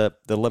decrease the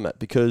limit,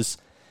 because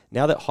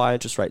now that high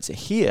interest rates are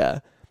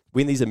here,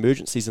 when these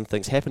emergencies and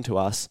things happen to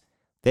us,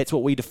 that's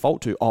what we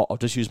default to. Oh, I'll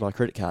just use my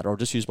credit card, or I'll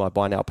just use my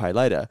buy now, pay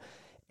later.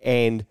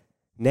 And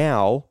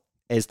now,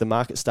 as the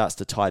market starts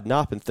to tighten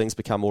up and things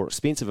become more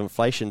expensive,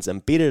 inflation's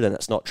embedded and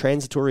it's not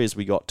transitory as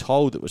we got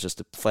told, it was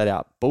just a flat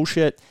out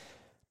bullshit,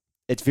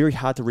 it's very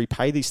hard to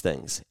repay these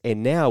things.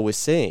 And now we're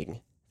seeing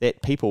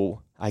that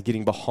people are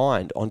getting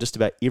behind on just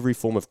about every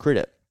form of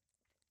credit.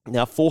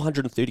 Now,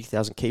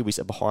 430,000 Kiwis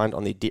are behind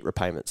on their debt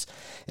repayments.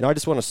 And I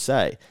just want to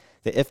say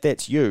that if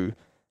that's you,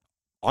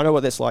 I know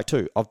what that's like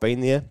too. I've been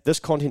there. This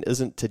content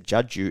isn't to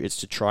judge you, it's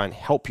to try and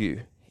help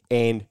you.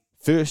 And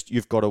first,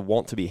 you've got to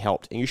want to be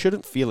helped. And you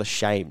shouldn't feel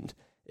ashamed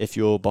if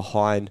you're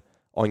behind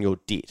on your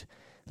debt.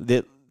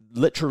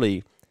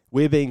 Literally,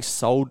 we're being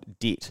sold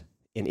debt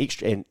and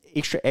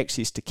extra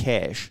access to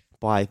cash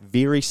by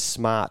very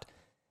smart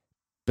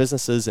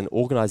businesses and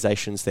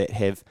organizations that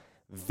have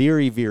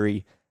very,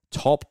 very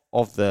top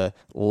of the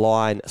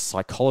line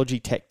psychology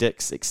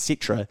tactics,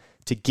 etc.,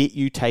 to get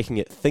you taking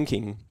it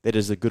thinking that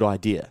is a good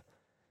idea.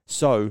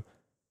 So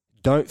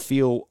don't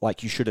feel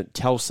like you shouldn't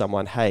tell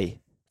someone,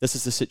 hey, this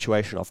is the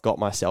situation I've got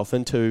myself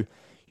into.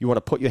 You want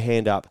to put your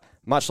hand up,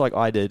 much like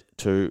I did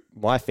to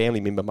my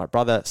family member, my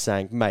brother,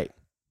 saying, mate,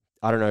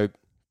 I don't know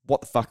what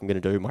the fuck I'm going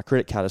to do. My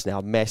credit card is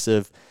now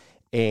massive,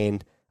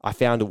 and I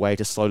found a way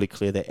to slowly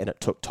clear that, and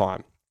it took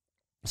time.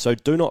 So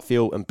do not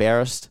feel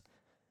embarrassed.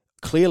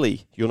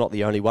 Clearly, you're not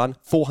the only one.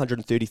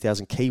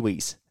 430,000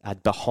 Kiwis are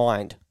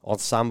behind on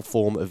some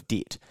form of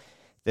debt.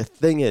 The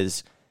thing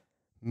is,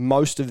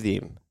 most of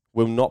them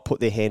will not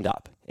put their hand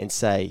up and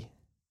say,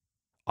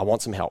 I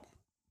want some help.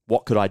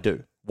 What could I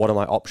do? What are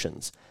my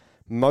options?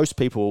 Most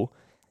people,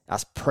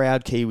 us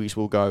proud Kiwis,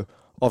 will go,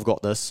 I've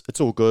got this.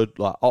 It's all good.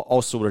 Like,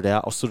 I'll sort it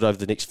out. I'll sort it over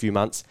the next few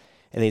months.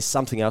 And then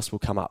something else will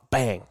come up.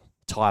 Bang,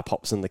 tire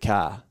pops in the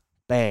car.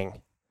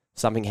 Bang,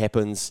 something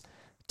happens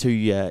to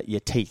your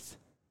teeth.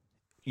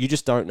 You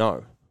just don't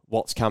know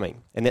what's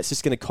coming, and that's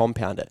just going to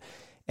compound it.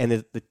 And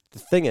the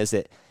thing is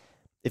that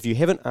if you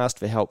haven't asked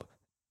for help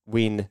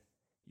when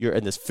you're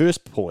in this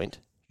first point,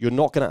 you're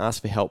not going to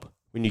ask for help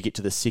when you get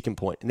to the second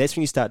point. And that's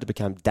when you start to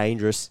become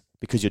dangerous,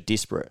 because you're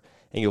desperate,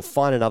 and you'll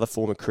find another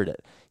form of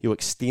credit. You'll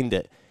extend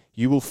it.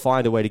 You will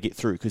find a way to get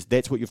through, because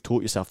that's what you've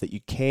taught yourself, that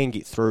you can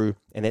get through,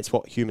 and that's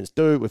what humans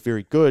do. We're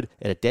very good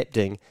at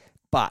adapting,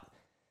 but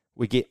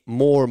we get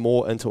more and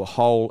more into a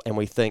hole, and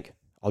we think,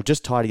 I'll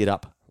just tidy it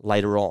up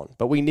later on,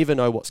 but we never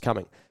know what's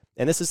coming.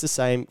 And this is the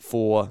same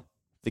for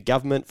the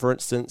government, for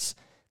instance.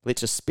 Let's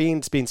just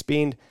spend,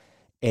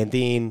 and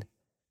then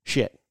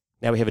shit,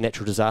 now we have a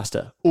natural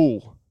disaster.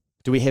 Ooh,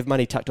 do we have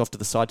money tucked off to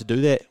the side to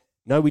do that?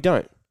 No, we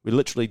don't. We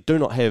literally do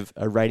not have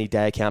a rainy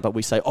day account, but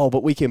we say, oh,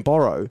 but we can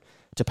borrow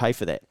to pay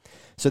for that.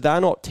 So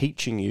they're not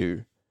teaching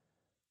you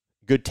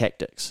good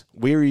tactics.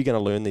 Where are you going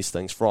to learn these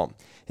things from?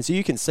 And so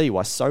you can see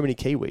why so many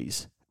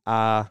Kiwis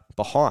are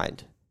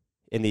behind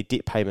in their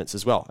debt payments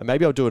as well. And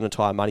maybe I'll do an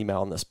entire money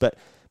mail on this, but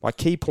my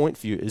key point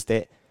for you is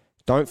that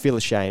don't feel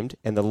ashamed,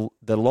 and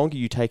the longer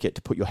you take it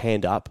to put your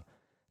hand up,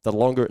 the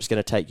longer it's going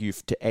to take you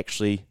to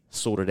actually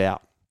sort it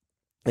out.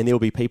 And there will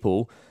be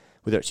people,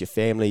 whether it's your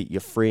family,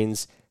 your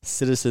friends,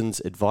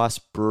 Citizens Advice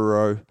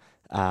Bureau,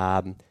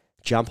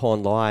 Jump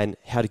Online,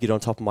 How to Get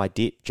on Top of My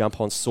Debt, Jump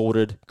On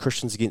Sorted,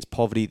 Christians Against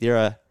Poverty. There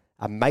are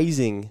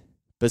amazing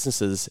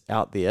businesses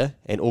out there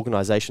and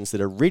organizations that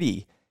are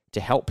ready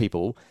to help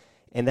people,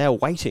 and they're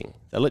waiting.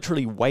 They're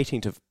literally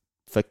waiting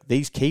for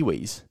these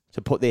Kiwis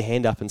to put their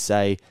hand up and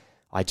say,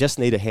 I just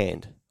need a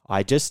hand.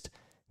 I just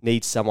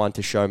need someone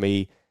to show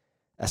me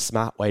a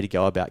smart way to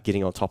go about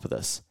getting on top of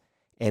this.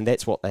 And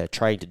that's what they're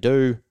trained to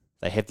do.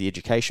 They have the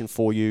education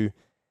for you.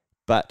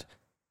 But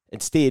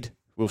instead,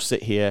 we'll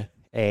sit here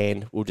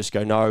and we'll just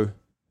go, no,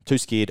 too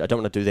scared. I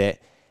don't want to do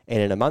that.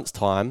 And in a month's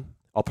time,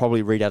 I'll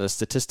probably read out a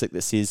statistic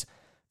that says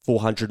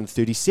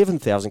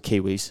 437,000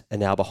 Kiwis are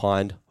now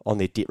behind on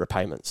their debt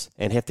repayments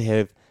and have to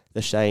have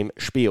the same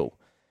spiel.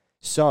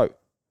 So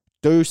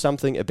do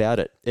something about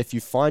it. If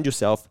you find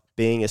yourself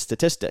being a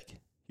statistic,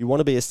 you want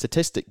to be a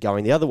statistic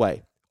going the other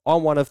way.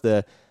 I'm one of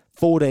the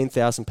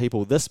 14,000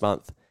 people this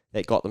month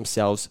that got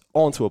themselves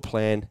onto a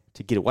plan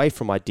to get away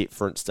from my debt,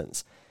 for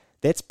instance.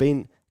 That's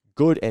been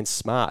good and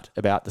smart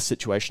about the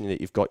situation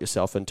that you've got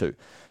yourself into.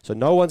 So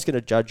no one's going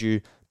to judge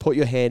you. Put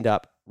your hand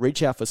up,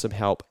 reach out for some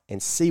help,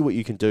 and see what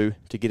you can do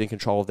to get in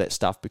control of that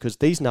stuff, because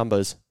these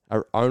numbers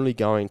are only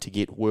going to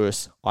get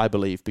worse, I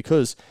believe,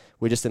 because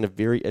we're just in a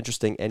very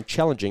interesting and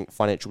challenging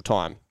financial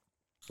time.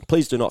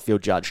 Please do not feel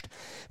judged.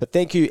 But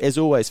thank you, as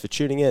always, for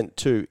tuning in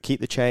to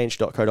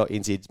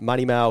keepthechange.co.nz's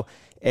Money Mail.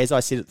 As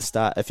I said at the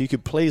start, if you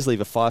could please leave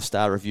a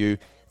 5-star review,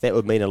 that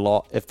would mean a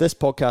lot. If this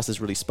podcast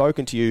has really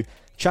spoken to you,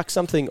 chuck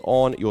something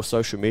on your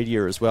social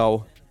media as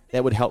well.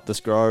 That would help this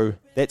grow.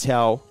 That's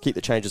how Keep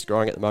the Change is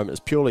growing at the moment, is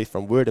purely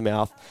from word of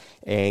mouth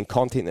and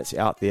content that's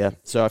out there.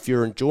 So if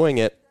you're enjoying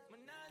it,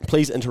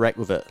 please interact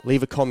with it.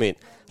 Leave a comment,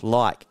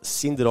 like,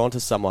 send it on to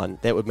someone.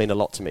 That would mean a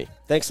lot to me.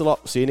 Thanks a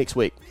lot. See you next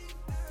week.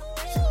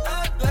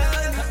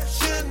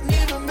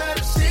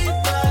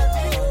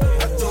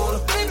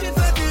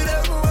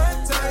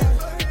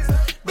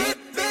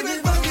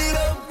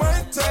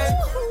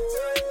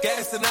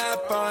 Gas and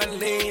I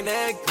lean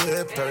and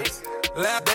good purse.